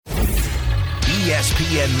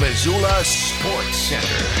ESPN Missoula Sports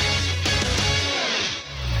Center.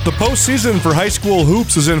 The postseason for high school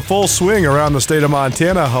hoops is in full swing around the state of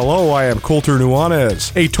Montana. Hello, I am Colter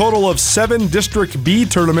Nuanez. A total of 7 District B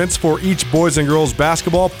tournaments for each boys and girls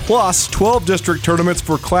basketball, plus 12 district tournaments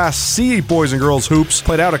for Class C boys and girls hoops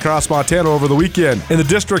played out across Montana over the weekend. In the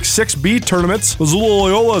District 6B tournaments, Missoula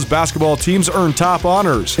Loyola's basketball teams earned top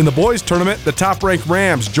honors. In the boys tournament, the top-ranked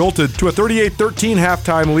Rams jolted to a 38-13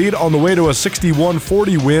 halftime lead on the way to a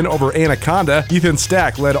 61-40 win over Anaconda. Ethan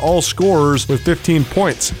Stack led all scorers with 15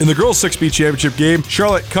 points. In the girls' 6B championship game,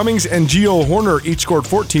 Charlotte Cummings and Gio Horner each scored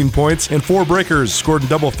 14 points, and 4 breakers scored in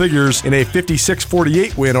double figures in a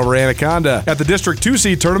 56-48 win over Anaconda. At the District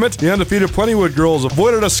 2C tournament, the undefeated Plentywood girls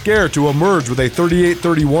avoided a scare to emerge with a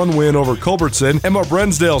 38-31 win over Culbertson. Emma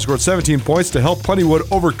Brensdale scored 17 points to help Plentywood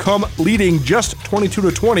overcome leading just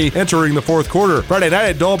 22-20 entering the fourth quarter. Friday night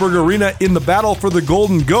at Dahlberg Arena in the battle for the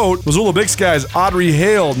Golden Goat, Missoula Big Sky's Audrey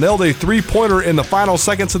Hale nailed a three-pointer in the final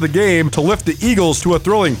seconds of the game to lift the Eagles to a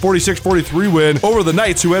thrilling 46-43 win over the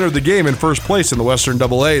Knights, who entered the game in first place in the Western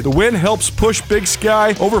AA. The win helps push Big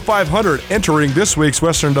Sky over 500 entering this week's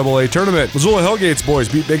Western AA tournament. Missoula Hellgates boys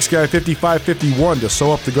beat Big Sky 55-51 to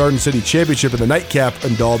sew up the Garden City Championship in the nightcap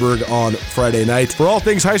in Dahlberg on Friday night. For all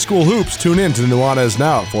things high school hoops, tune in to Nuanez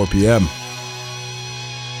Now at 4 p.m.